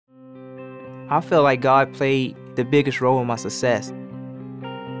I felt like God played the biggest role in my success,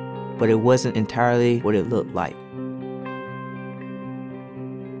 but it wasn't entirely what it looked like.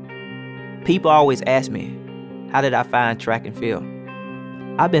 People always ask me, how did I find track and field?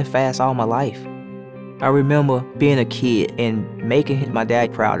 I've been fast all my life. I remember being a kid and making my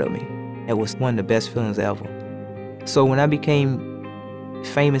dad proud of me. It was one of the best feelings ever. So when I became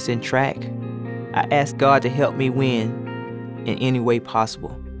famous in track, I asked God to help me win in any way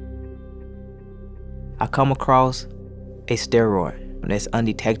possible. I come across a steroid that's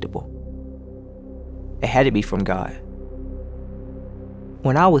undetectable. It had to be from God.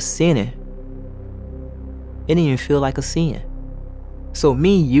 When I was sinning, it didn't even feel like a sin. So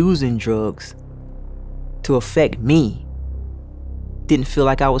me using drugs to affect me didn't feel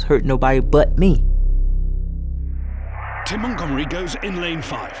like I was hurting nobody but me. Tim Montgomery goes in lane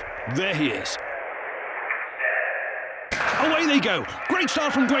 5. There he is. Away they go. Great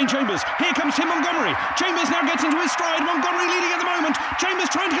start from Dwayne Chambers. Here comes Tim Montgomery. Chambers now gets into his stride. Montgomery leading at the moment. Chambers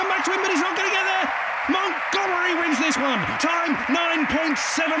trying to come back to him, but he's not going to get there. Montgomery wins this one. Time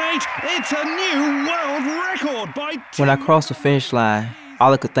 9.78. It's a new world record by Tim. When I crossed the finish line,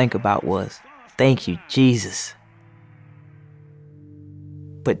 all I could think about was, thank you, Jesus.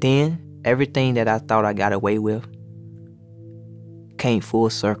 But then, everything that I thought I got away with came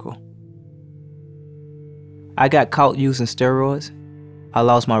full circle. I got caught using steroids. I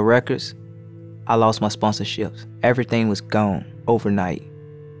lost my records. I lost my sponsorships. Everything was gone overnight.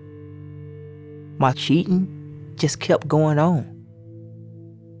 My cheating just kept going on.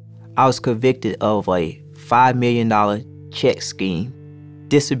 I was convicted of a $5 million check scheme,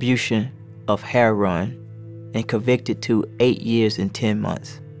 distribution of heroin, and convicted to 8 years and 10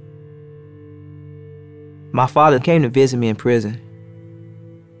 months. My father came to visit me in prison,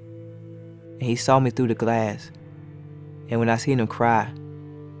 and he saw me through the glass. And when I seen him cry,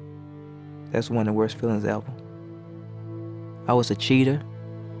 that's one of the worst feelings ever. I was a cheater.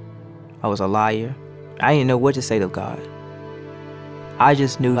 I was a liar. I didn't know what to say to God. I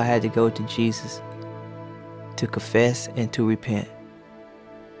just knew I had to go to Jesus to confess and to repent.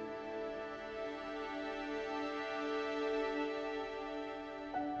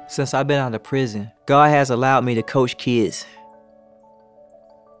 Since I've been out of prison, God has allowed me to coach kids.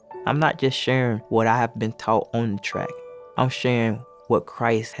 I'm not just sharing what I have been taught on the track. I'm sharing what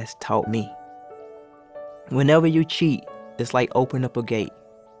Christ has taught me. Whenever you cheat, it's like opening up a gate.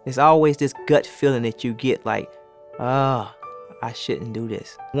 There's always this gut feeling that you get like, I shouldn't do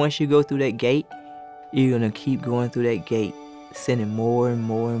this. Once you go through that gate, you're gonna keep going through that gate, sinning more and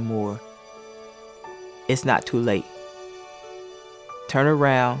more and more. It's not too late. Turn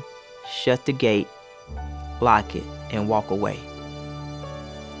around, shut the gate, lock it, and walk away.